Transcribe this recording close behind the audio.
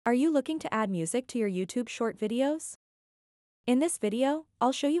Are you looking to add music to your YouTube short videos? In this video,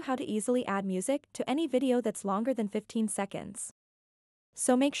 I'll show you how to easily add music to any video that's longer than 15 seconds.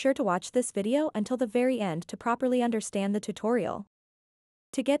 So make sure to watch this video until the very end to properly understand the tutorial.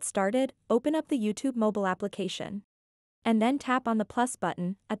 To get started, open up the YouTube mobile application. And then tap on the plus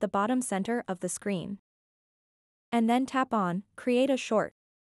button at the bottom center of the screen. And then tap on Create a Short.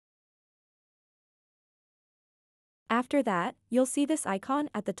 After that, you'll see this icon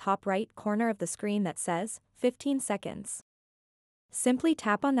at the top right corner of the screen that says 15 seconds. Simply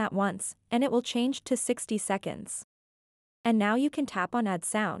tap on that once, and it will change to 60 seconds. And now you can tap on Add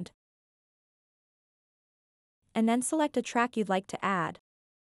Sound. And then select a track you'd like to add.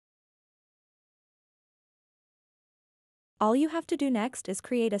 All you have to do next is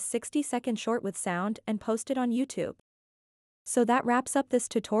create a 60-second short with sound and post it on YouTube. So that wraps up this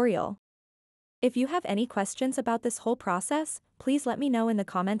tutorial. If you have any questions about this whole process, please let me know in the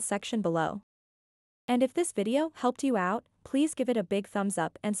comments section below. And if this video helped you out, please give it a big thumbs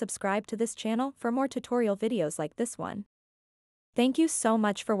up and subscribe to this channel for more tutorial videos like this one. Thank you so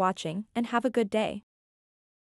much for watching and have a good day.